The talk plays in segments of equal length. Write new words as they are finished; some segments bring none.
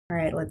All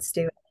right, let's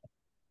do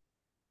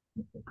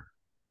it.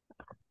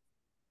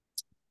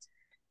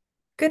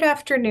 Good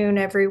afternoon,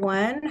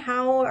 everyone.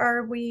 How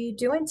are we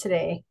doing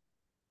today?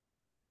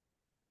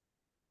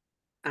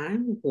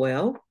 I'm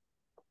well.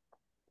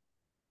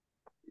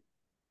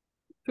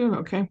 Doing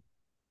okay.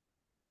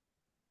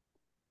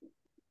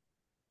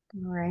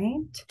 All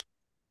right.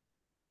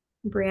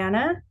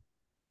 Brianna?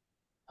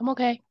 I'm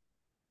okay.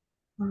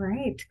 All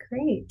right,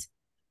 great.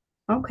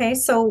 Okay,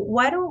 so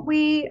why don't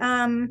we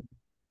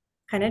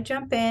kind of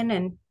jump in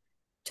and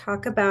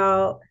talk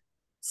about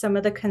some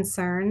of the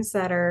concerns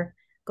that are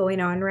going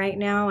on right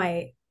now.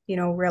 I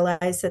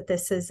realize that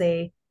this is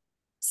a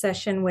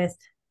session with,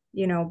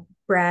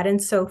 Brad and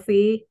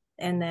Sophie,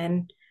 and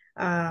then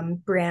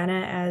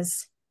Brianna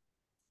as,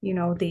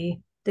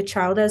 the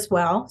child as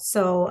well.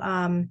 So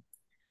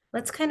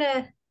let's kind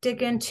of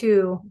dig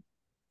into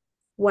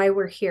why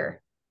we're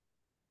here.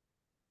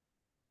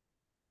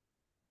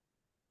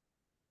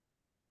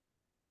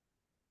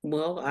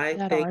 Well, I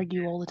Gotta think,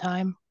 argue all the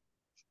time.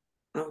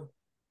 oh,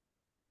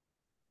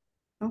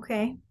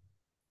 Okay.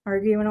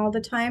 Arguing all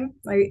the time.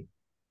 Like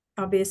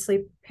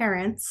obviously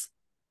parents.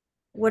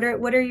 What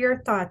are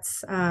your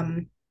thoughts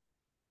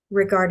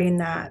regarding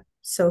that,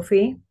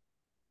 Sophie?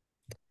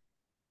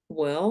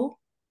 well,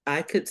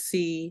 I could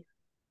see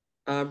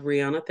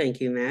Brianna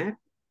thinking that.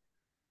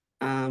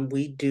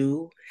 We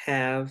do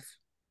have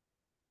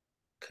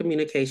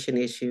communication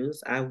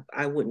issues.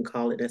 I wouldn't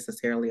call it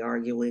necessarily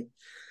arguing.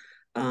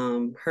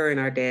 Her and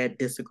our dad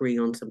disagree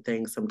on some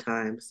things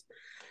sometimes.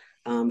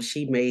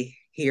 She may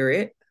hear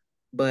it,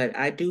 but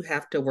I do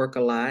have to work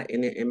a lot,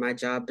 and my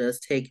job does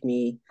take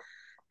me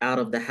out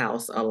of the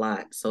house a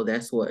lot. So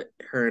that's what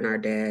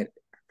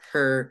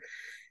her,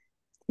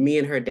 me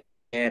and her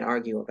dad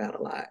argue about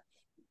a lot.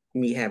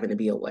 Me having to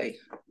be away.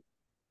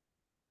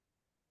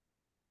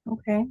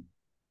 Okay.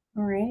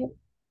 All right.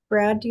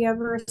 Brad, do you have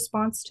a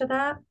response to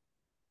that?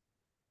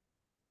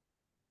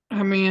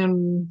 I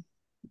mean,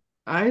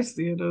 I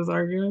see it as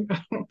arguing.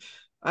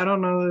 I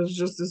don't know. There's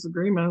just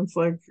disagreements.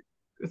 Like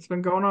it's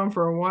been going on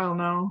for a while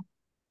now.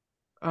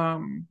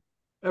 Um,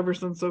 Ever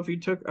since Sophie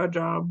took a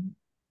job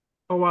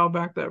a while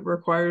back that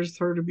requires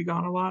her to be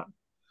gone a lot.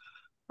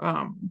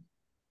 Um,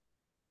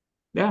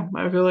 yeah,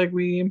 I feel like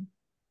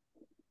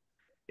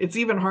it's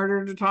even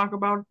harder to talk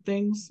about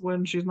things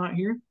when she's not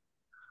here.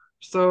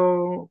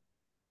 So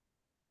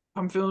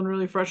I'm feeling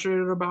really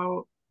frustrated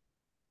about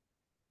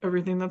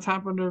everything that's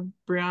happened to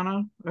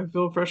Brianna. I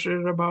feel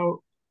frustrated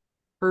about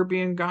her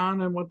being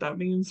gone and what that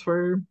means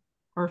for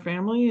our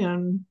family.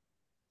 And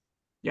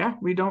yeah,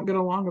 we don't get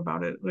along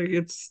about it. Like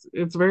it's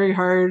very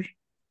hard.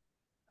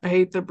 I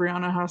hate that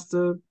Brianna has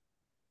to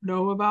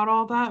know about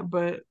all that,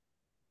 but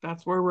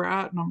that's where we're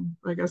at, and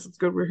I guess it's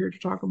good we're here to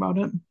talk about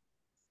it.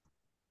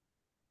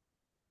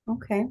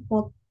 Okay.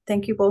 Well,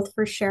 thank you both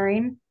for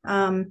sharing.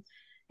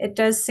 It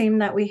does seem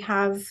that we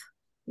have,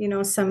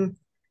 some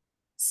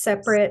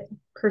separate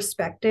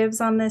perspectives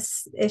on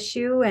this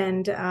issue.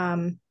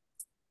 And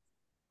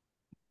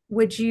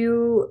would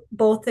you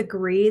both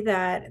agree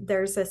that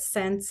there's a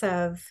sense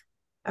of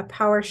a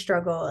power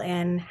struggle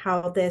and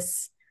how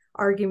this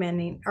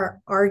arguing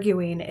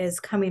is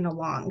coming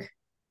along,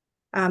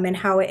 and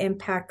how it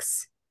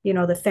impacts,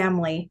 the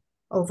family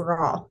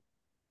overall?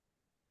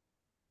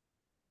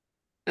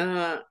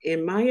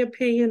 In my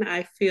opinion,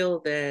 I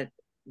feel that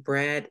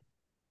Brad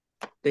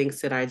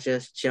thinks that I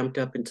just jumped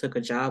up and took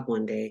a job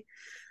one day.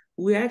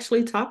 We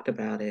actually talked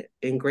about it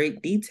in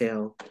great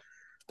detail.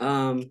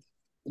 Um,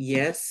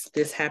 yes,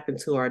 this happened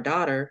to our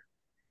daughter.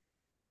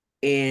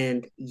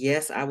 And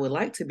yes, I would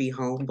like to be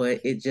home,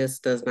 but it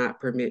just does not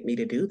permit me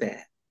to do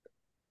that.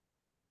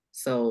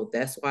 So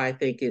that's why I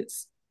think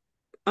it's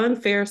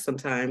unfair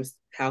sometimes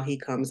how he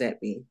comes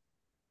at me.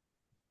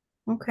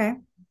 Okay.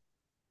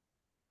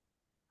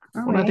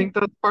 All And I right. think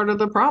that's part of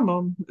the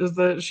problem is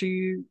that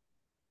she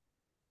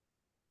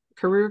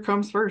career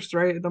comes first,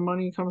 right? The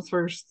money comes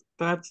first.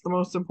 That's the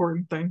most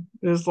important thing.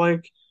 Is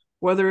like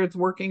whether it's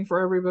working for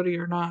everybody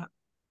or not,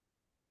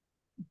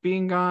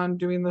 being gone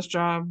doing this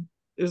job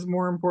is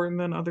more important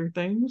than other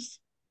things.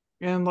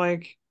 And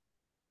like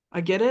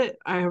I get it.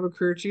 I have a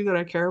career too that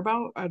I care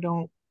about. I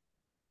don't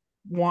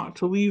want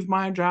to leave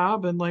my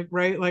job and like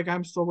right, like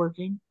I'm still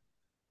working.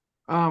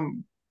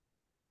 Um,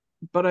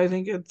 but I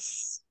think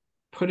it's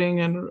putting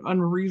an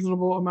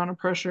unreasonable amount of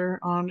pressure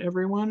on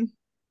everyone.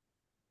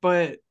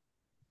 But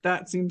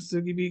that seems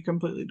to be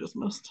completely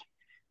dismissed.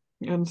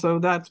 And so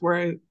that's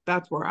where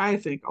I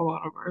think a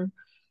lot of our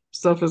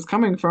stuff is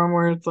coming from,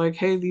 where it's like,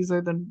 hey, this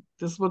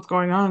is what's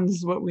going on, this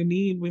is what we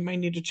need. We may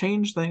need to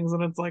change things.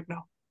 And it's like,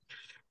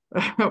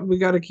 no, we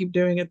got to keep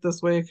doing it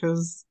this way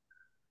because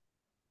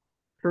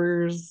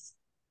career's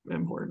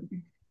important.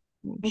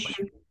 Which,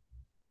 Okay.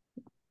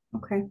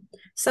 Okay.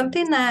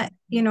 Something that,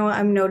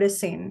 I'm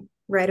noticing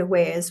right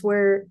away is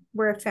we're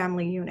a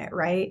family unit,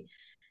 right?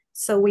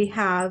 So we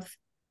have,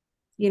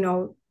 you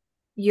know,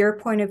 your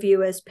point of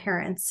view as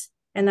parents.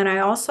 And then I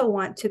also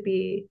want to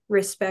be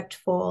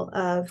respectful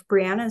of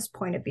Brianna's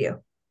point of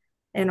view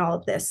in all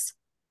of this.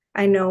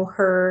 I know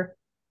her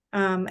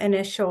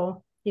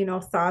initial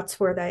thoughts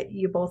were that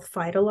you both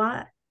fight a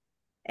lot.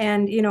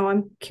 And,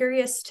 I'm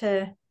curious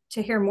to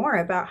hear more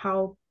about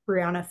how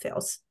Brianna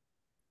feels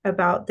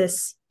about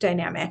this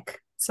dynamic.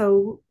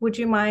 So would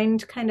you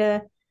mind kind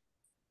of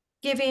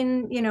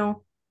giving,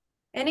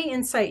 any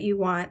insight you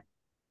want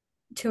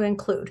to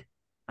include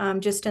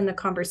just in the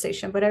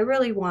conversation? But I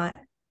really want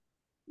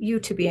you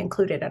to be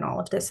included in all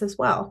of this as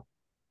well.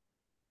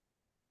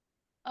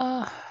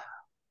 Uh,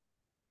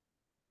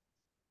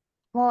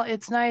 well,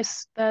 it's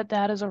nice that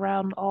dad is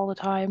around all the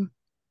time.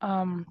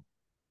 Um,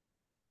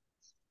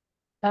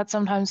 that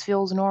sometimes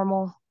feels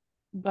normal,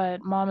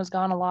 but mom has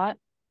gone a lot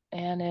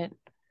and it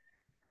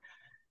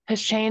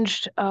has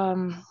changed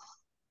a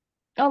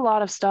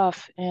lot of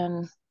stuff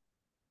and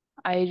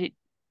I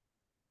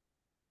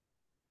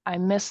I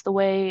miss the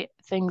way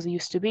things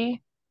used to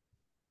be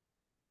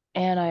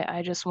and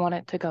I just want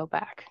it to go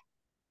back.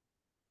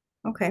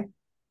 Okay.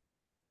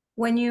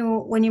 When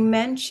you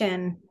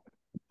mention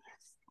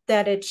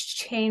that it's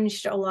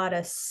changed a lot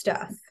of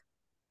stuff,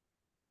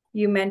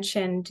 you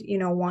mentioned,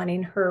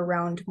 wanting her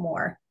around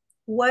more.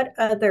 What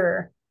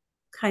other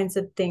kinds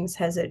of things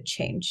has it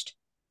changed?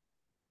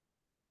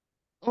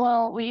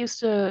 Well, we used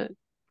to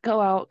go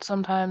out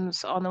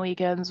sometimes on the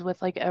weekends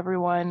with like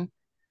everyone.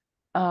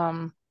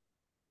 Um,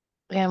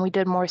 and we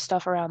did more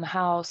stuff around the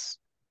house,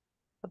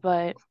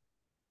 but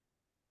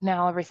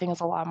now everything is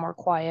a lot more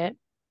quiet.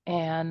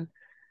 And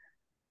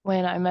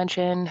when I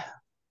mentioned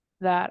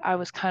that I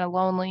was kind of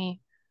lonely,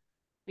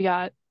 we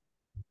got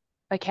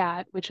a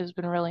cat, which has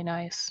been really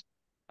nice.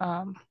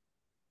 Um,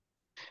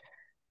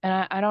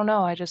 and I don't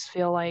know, I just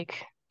feel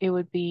like it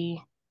would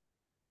be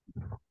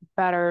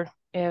better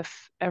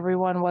if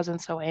everyone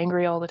wasn't so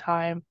angry all the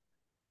time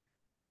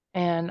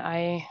and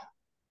I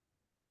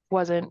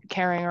wasn't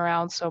carrying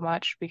around so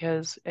much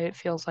because it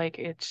feels like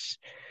it's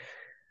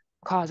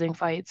causing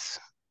fights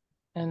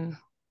and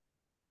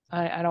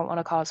I don't want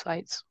to cause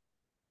fights.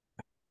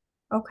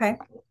 Okay.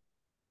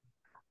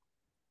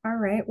 All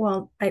right.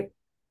 Well, I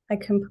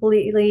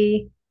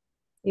completely,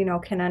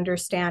 can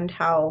understand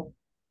how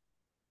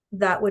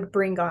that would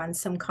bring on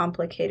some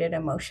complicated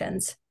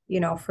emotions,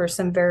 for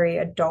some very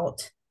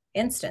adult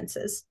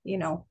instances,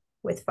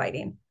 with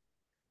fighting.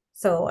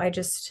 So I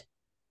just,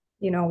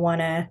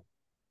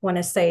 want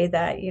to say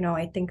that,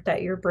 I think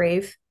that you're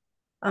brave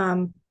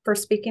for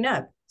speaking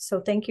up.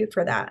 So thank you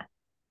for that.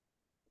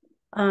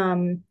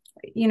 Um,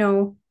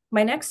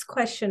 my next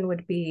question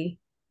would be,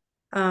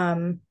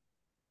 um,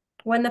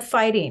 when the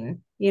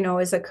fighting,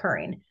 is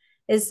occurring,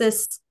 is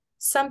this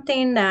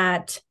something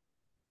that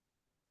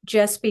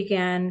just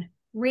began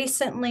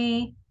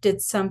recently?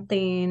 Did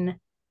something,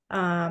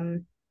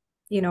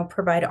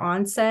 provide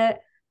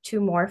onset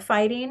to more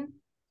fighting?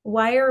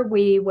 Why are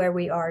we where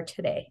we are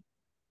today?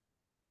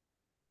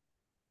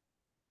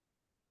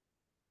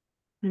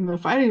 And the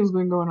fighting's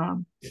been going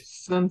on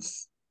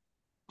since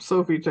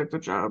Sophie took the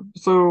job.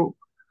 So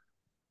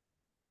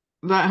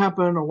that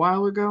happened a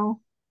while ago.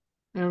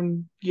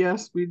 And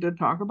yes, we did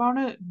talk about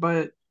it,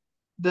 but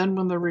then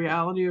when the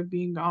reality of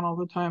being gone all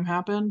the time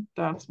happened,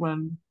 that's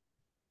when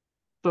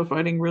the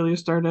fighting really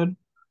started.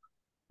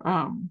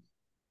 Um,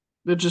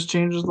 it just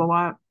changes a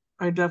lot.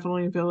 I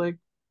definitely feel like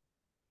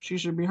she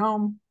should be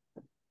home.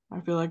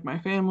 I feel like my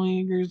family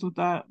agrees with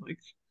that. Like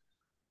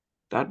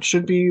that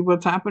should be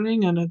what's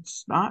happening, and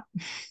it's not.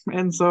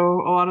 And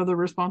so a lot of the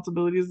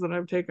responsibilities that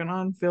I've taken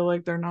on feel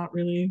like they're not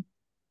really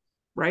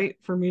right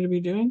for me to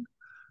be doing.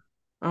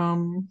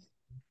 Um,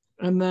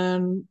 and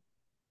then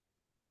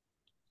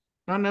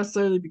not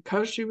necessarily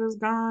because she was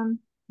gone,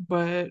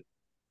 but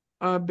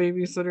a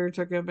babysitter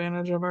took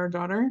advantage of our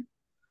daughter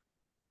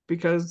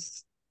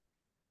because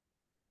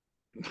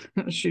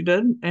she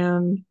did,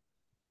 and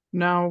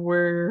now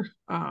we're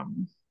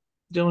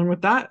dealing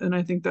with that. And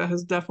I think that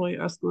has definitely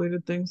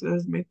escalated things. It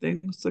has made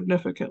things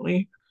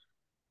significantly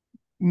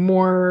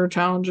more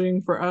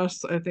challenging for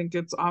us. I think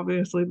it's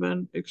obviously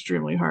been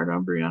extremely hard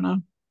on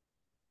Brianna,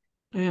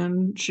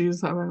 and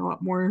she's having a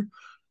lot more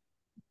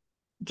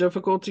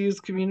difficulties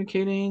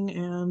communicating,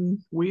 and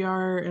we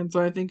are. And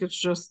so I think it's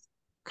just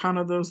kind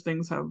of those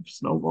things have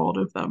snowballed,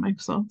 if that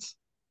makes sense.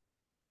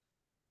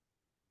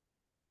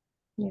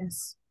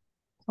 Yes.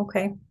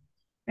 Okay.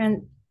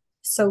 And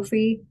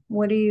Sophie,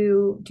 what do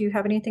you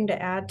have anything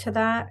to add to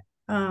that?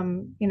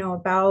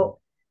 About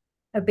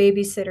a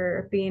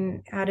babysitter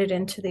being added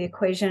into the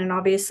equation. And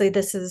obviously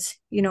this is,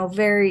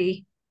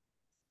 very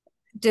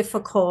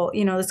difficult,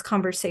 this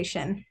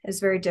conversation is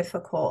very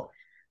difficult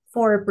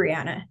for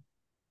Brianna.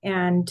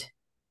 And,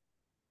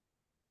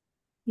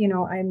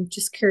 I'm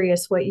just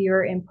curious what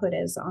your input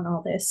is on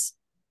all this.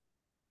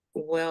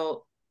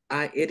 Well,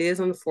 it is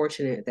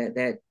unfortunate that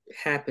that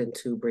happened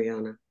to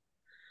Brianna,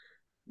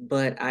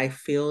 but I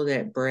feel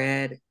that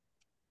Brad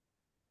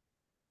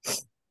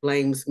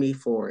blames me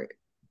for it.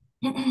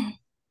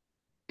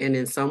 And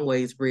in some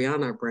ways,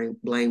 Brianna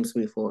blames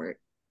me for it.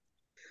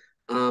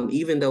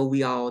 Even though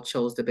we all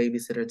chose the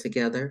babysitter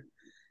together,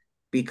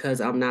 because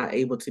I'm not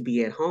able to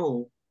be at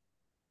home,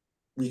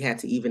 we had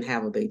to even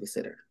have a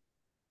babysitter.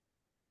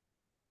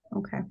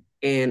 Okay.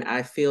 And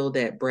I feel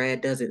that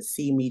Brad doesn't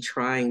see me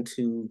trying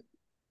to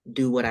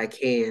do what I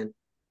can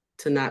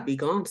to not be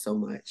gone so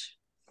much.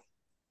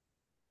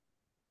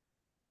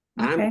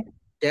 I'm Okay.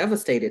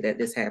 devastated that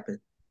this happened.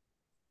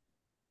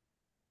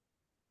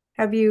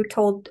 Have you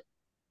told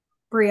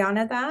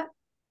Brianna that?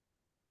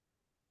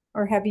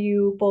 Or have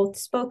you both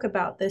spoke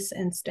about this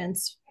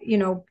instance,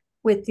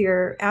 with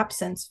your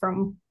absence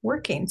from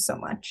working so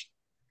much?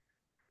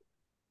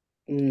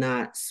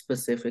 Not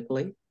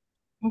specifically.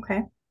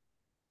 Okay.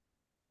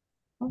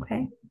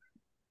 Okay.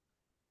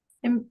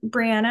 And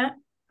Brianna,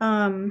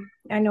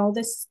 I know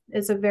this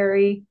is a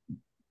very,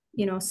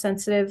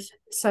 sensitive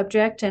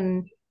subject,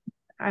 and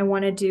I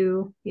want to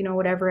do,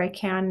 whatever I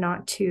can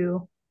not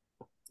to,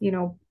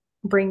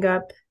 bring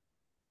up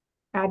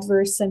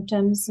adverse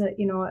symptoms,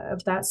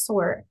 of that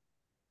sort.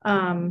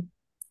 Um,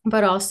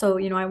 but also,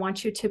 I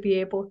want you to be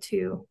able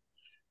to,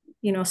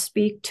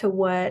 speak to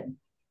what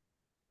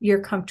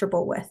you're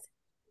comfortable with.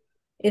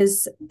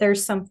 Is there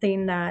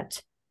something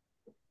that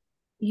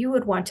you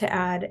would want to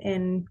add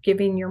in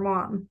giving your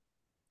mom,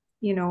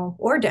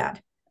 or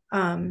dad,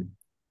 um,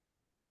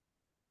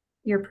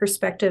 your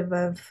perspective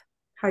of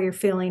how you're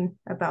feeling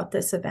about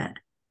this event?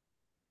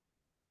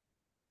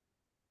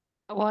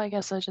 Well, I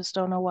guess I just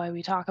don't know why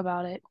we talk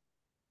about it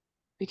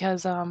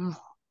because I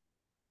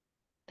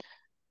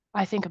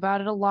think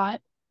about it a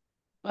lot,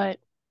 but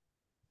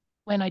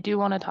when I do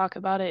want to talk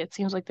about it, it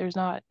seems like there's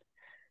not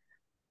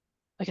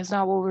like it's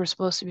not what we're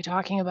supposed to be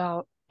talking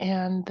about.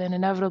 And then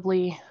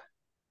inevitably,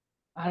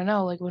 I don't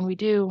know, like when we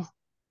do,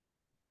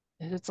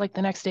 it's like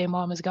the next day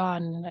mom is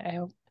gone and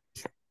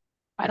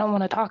I don't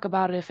want to talk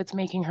about it if it's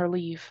making her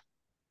leave.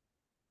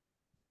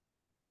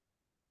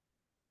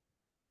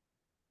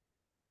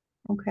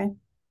 Okay.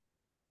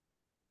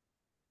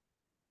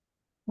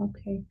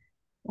 Okay.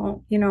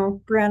 Well,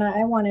 Brianna,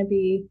 I want to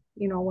be,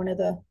 one of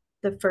the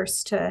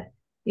first to,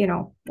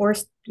 or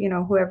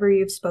whoever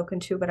you've spoken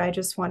to, but I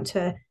just want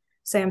to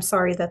say I'm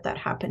sorry that that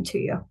happened to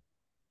you.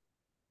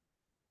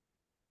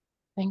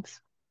 Thanks.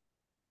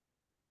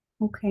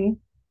 Okay.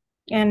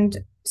 And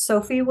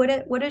Sophie,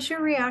 what is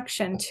your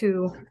reaction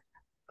to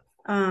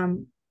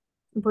um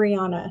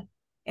Brianna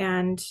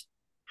and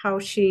how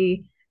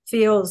she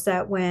feels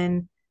that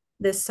when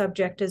this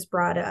subject is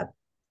brought up,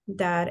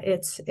 that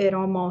it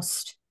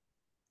almost,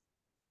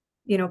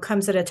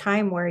 comes at a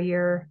time where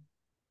you're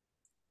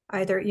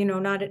either,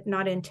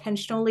 not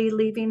intentionally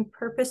leaving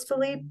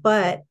purposefully,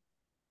 but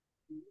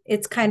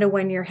it's kind of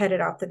when you're headed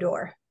out the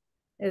door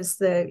is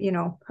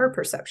the, her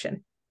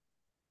perception.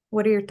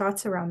 What are your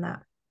thoughts around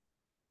that?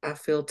 I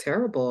feel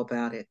terrible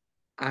about it.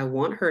 I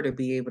want her to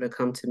be able to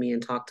come to me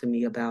and talk to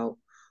me about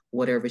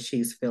whatever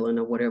she's feeling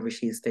or whatever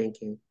she's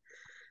thinking.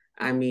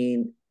 I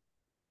mean,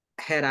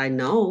 had I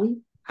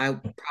known, I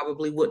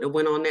probably wouldn't have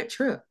went on that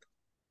trip.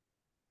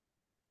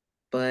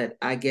 But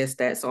I guess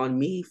that's on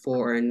me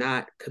for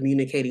not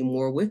communicating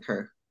more with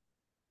her.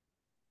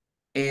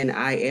 And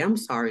I am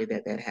sorry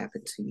that that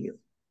happened to you,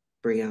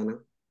 Brianna.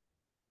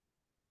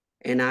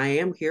 And I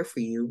am here for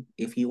you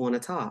if you want to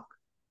talk.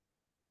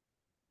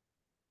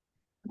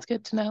 It's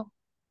good to know.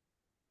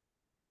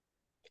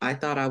 I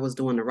thought I was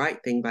doing the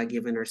right thing by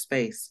giving her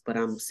space, but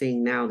I'm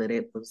seeing now that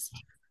it was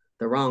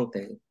the wrong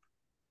thing.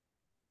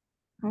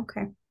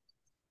 Okay.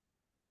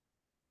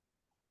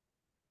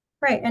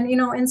 Right. And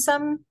in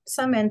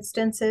some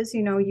instances,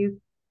 you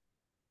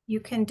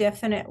can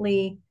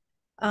definitely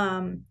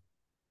um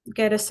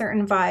get a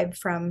certain vibe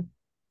from,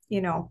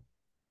 you know,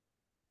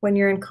 when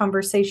you're in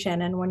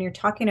conversation and when you're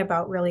talking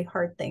about really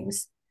hard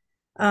things.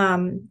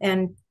 And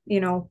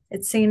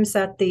it seems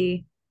that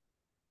the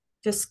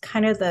just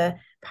kind of the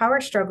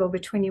power struggle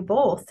between you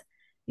both,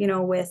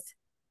 with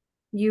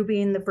you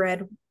being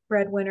the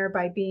breadwinner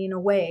by being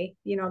away,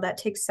 that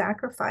takes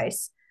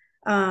sacrifice.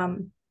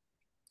 Um,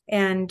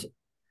 and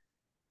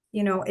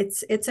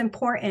it's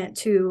important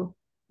to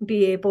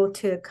be able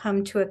to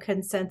come to a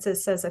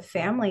consensus as a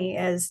family,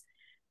 as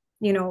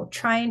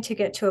trying to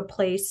get to a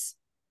place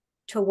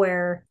to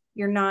where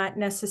you're not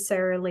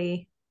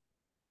necessarily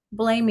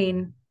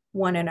blaming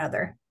one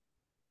another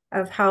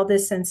of how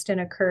this incident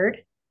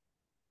occurred,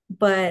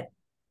 but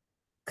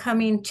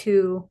coming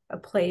to a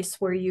place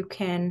where you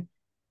can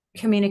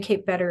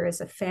communicate better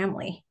as a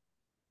family.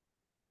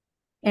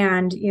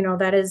 And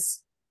that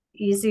is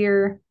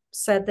easier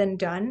said than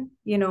done,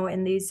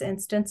 in these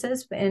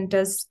instances, and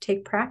does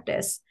take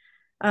practice.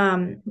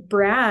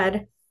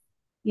 Brad,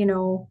 you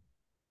know,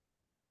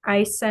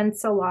 I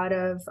sense a lot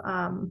of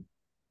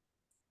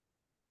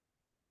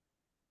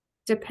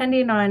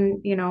depending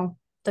on,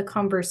 the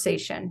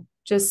conversation,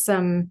 just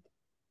some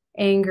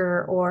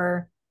anger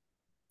or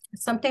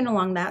something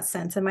along that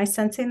sense. Am I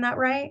sensing that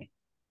right?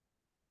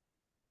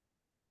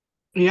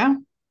 Yeah.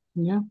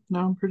 Yeah. No,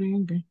 I'm pretty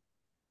angry.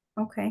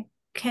 Okay.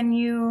 Can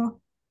you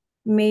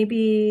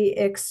maybe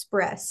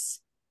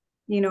express,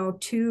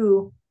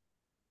 to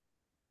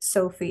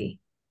Sophie,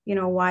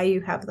 why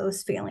you have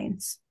those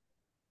feelings?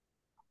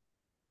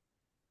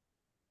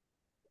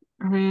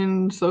 I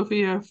mean,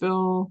 Sophie, I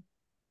feel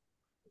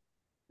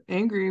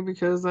angry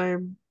because I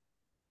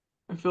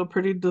feel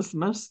pretty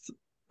dismissed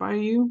by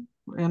you,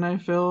 and I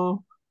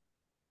feel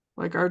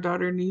like our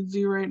daughter needs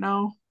you right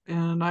now,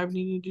 and I've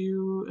needed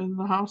you in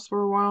the house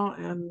for a while,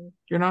 and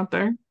you're not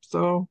there.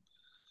 So,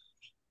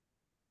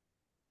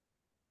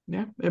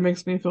 yeah, it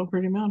makes me feel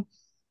pretty mad.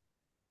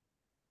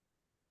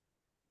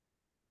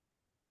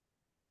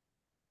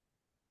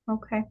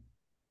 Okay.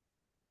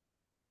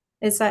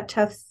 Is that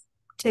tough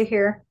to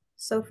hear,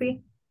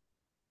 Sophie?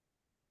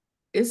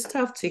 It's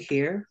tough to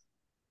hear.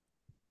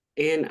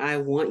 And I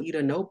want you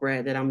to know,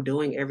 Brad, that I'm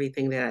doing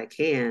everything that I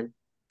can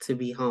to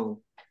be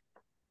home.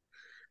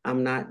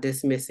 I'm not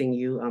dismissing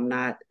you. I'm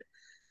not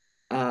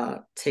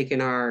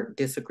taking our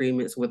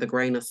disagreements with a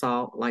grain of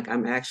salt. Like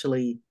I'm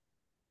actually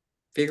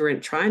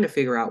trying to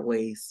figure out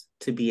ways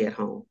to be at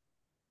home.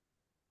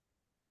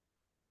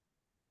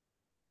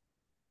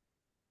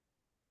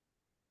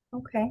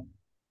 Okay.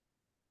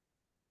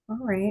 All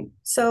right.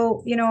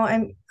 So,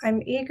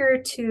 I'm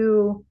eager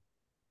to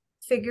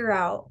figure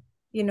out,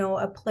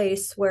 a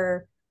place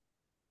where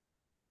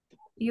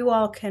you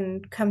all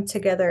can come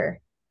together,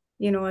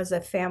 as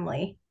a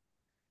family,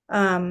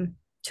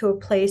 to a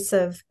place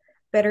of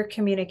better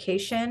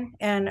communication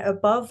and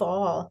above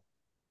all,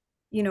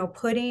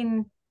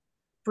 putting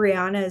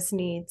Brianna's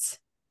needs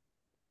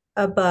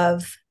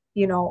above,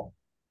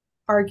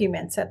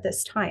 arguments at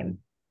this time.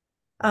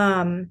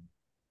 Um,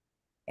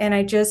 and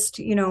I just,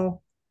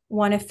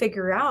 want to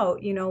figure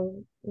out,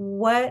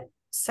 what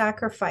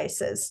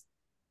sacrifices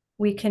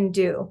we can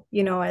do,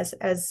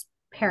 as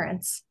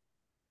parents,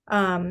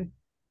 um,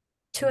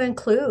 to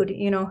include,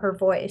 her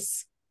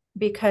voice,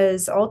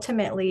 because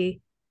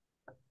ultimately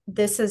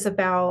this is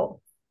about,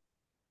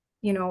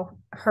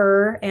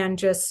 her and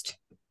just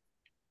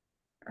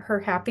her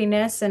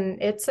happiness,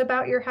 and it's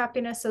about your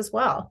happiness as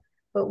well.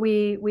 But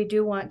we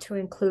do want to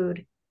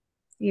include,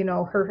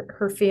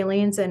 her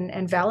feelings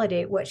and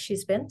validate what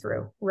she's been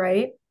through,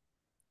 right?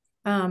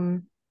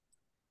 Um,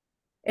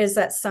 is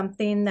that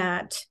something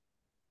that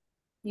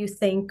you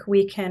think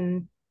we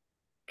can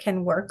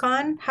work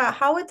on?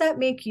 How would that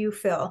make you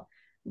feel,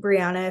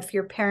 Brianna, if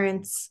your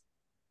parents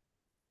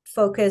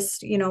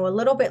focused, a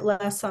little bit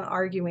less on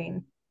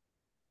arguing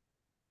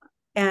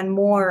and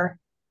more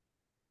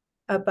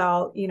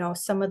about,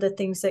 some of the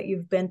things that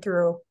you've been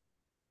through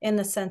in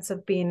the sense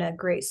of being a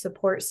great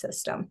support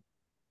system?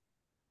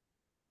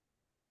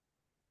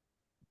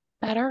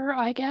 Better,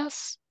 I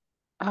guess.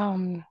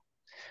 Um,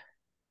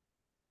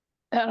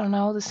 I don't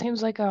know. This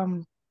seems like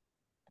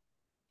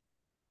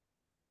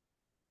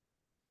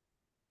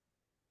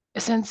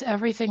since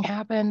everything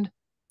happened,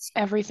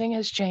 everything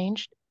has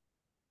changed,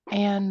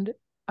 and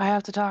I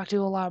have to talk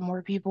to a lot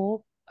more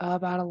people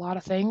about a lot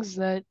of things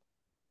that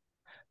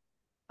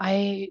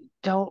I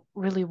don't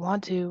really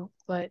want to,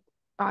 but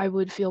I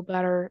would feel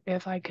better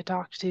if I could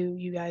talk to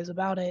you guys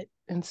about it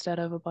instead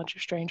of a bunch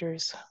of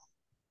strangers.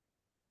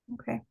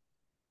 Okay.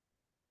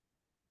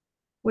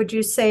 Would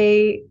you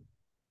say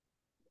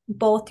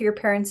both your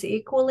parents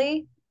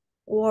equally,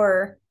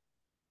 or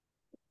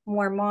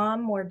more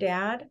mom, more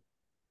dad?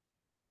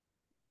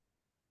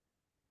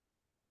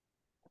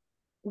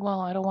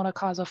 Well, I don't want to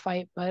cause a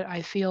fight, but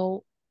I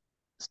feel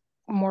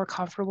more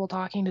comfortable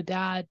talking to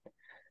dad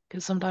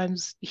because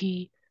sometimes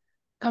he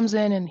comes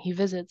in and he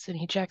visits and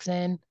he checks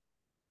in,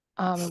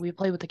 and we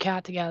play with the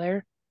cat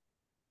together.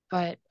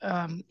 But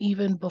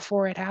even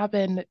before it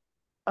happened,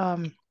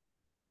 um,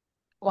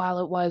 while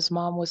it was,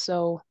 mom was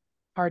so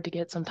hard to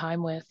get some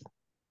time with.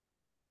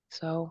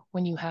 So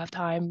when you have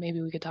time,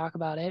 maybe we could talk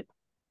about it.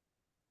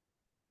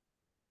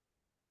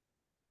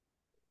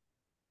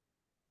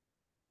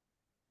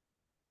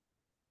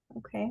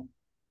 Okay.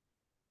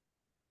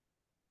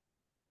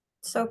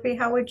 Sophie,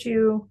 how would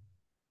you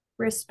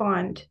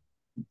respond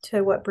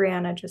to what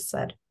Brianna just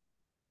said?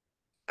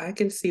 I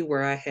can see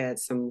where I had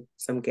some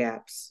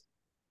gaps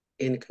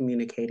in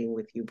communicating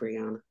with you,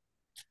 Brianna.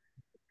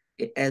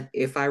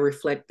 If I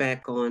reflect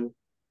back on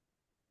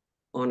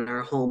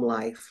our home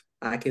life,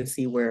 I can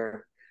see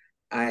where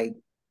I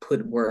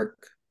put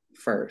work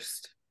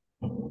first.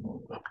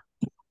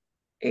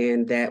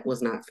 And that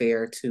was not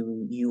fair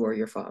to you or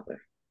your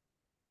father.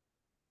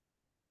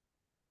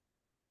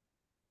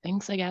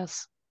 Thanks, I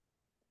guess.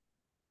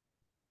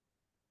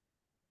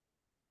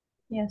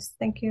 Yes,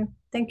 thank you.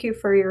 Thank you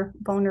for your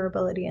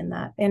vulnerability in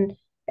that, and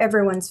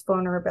everyone's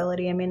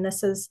vulnerability. I mean,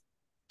 this is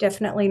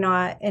definitely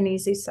not an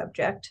easy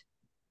subject.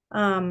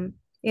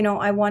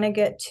 I want to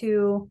get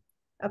to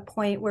a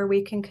point where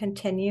we can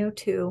continue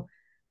to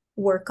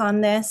work on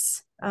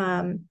this,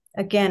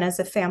 again, as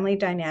a family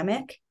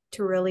dynamic,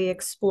 to really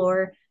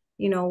explore,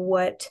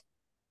 what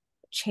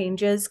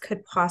changes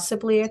could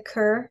possibly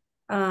occur,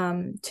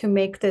 to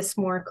make this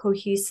more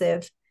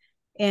cohesive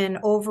and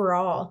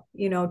overall,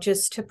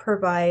 just to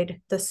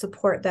provide the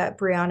support that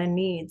Brianna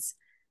needs,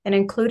 and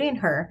including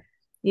her,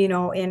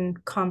 in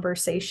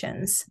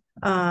conversations.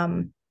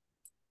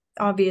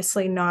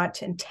 Obviously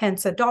not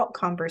intense adult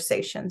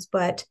conversations,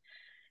 but,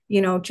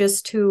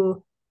 just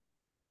to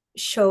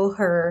show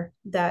her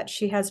that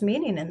she has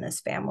meaning in this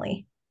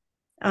family.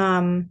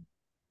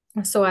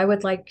 So I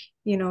would like,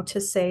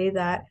 to say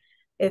that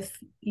if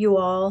you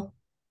all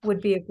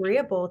would be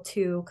agreeable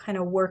to kind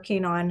of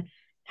working on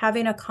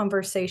having a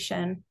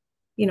conversation,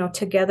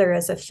 together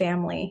as a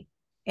family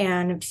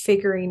and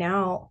figuring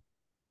out,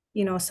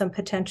 some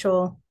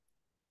potential,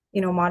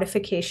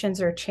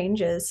 modifications or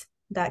changes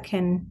that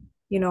can,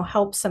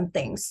 help some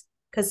things.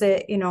 Because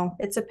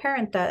it's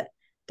apparent that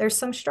there's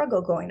some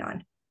struggle going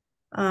on.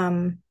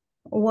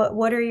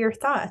 What are your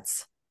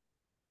thoughts?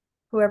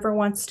 Whoever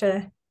wants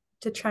to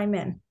chime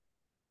in.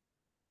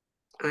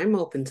 I'm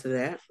open to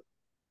that.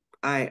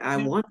 I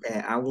Yeah, want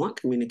that. I want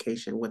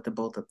communication with the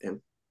both of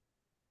them.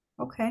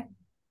 Okay.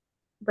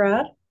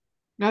 Brad?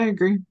 I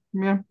agree.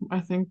 Yeah, I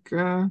think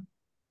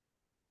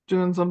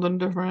doing something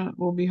different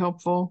will be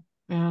helpful.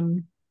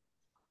 And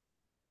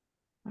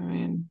I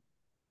mean,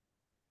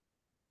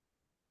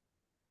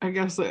 I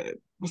guess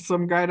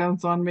some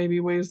guidance on maybe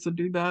ways to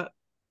do that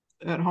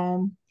at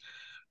home,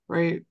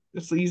 right?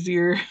 It's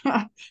easier,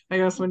 I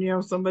guess, when you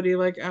have somebody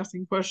like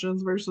asking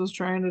questions versus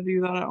trying to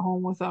do that at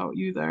home without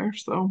you there.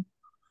 So um,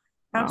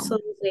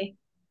 Absolutely.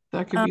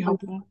 that could Um, be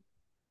helpful.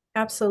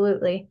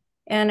 Absolutely.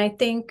 And I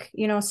think,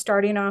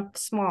 starting off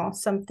small,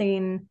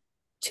 something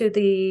to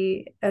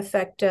the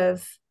effect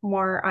of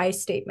more I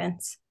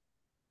statements,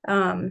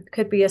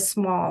 could be a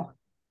small,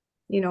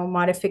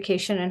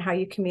 modification in how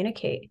you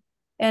communicate.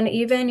 And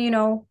even,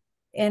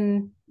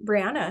 in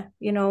Brianna,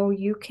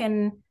 you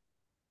can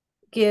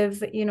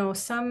give,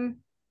 some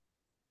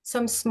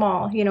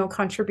small,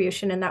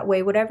 contribution in that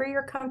way, whatever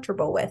you're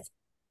comfortable with.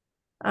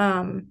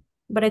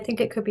 But I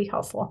think it could be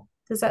helpful.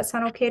 Does that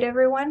sound okay to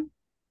everyone?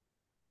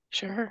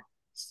 Sure.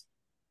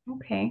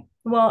 Okay.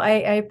 Well, I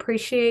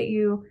appreciate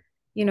you,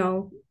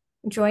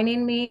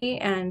 joining me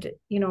and,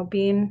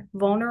 being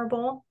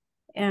vulnerable.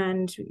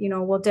 And,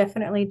 we'll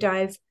definitely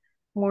dive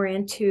more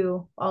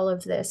into all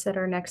of this at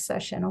our next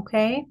session.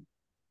 Okay.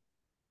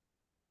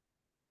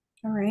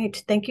 All right.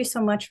 Thank you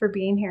so much for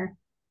being here.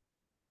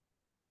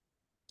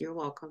 You're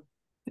welcome.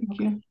 Thank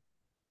Okay. you.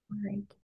 All right.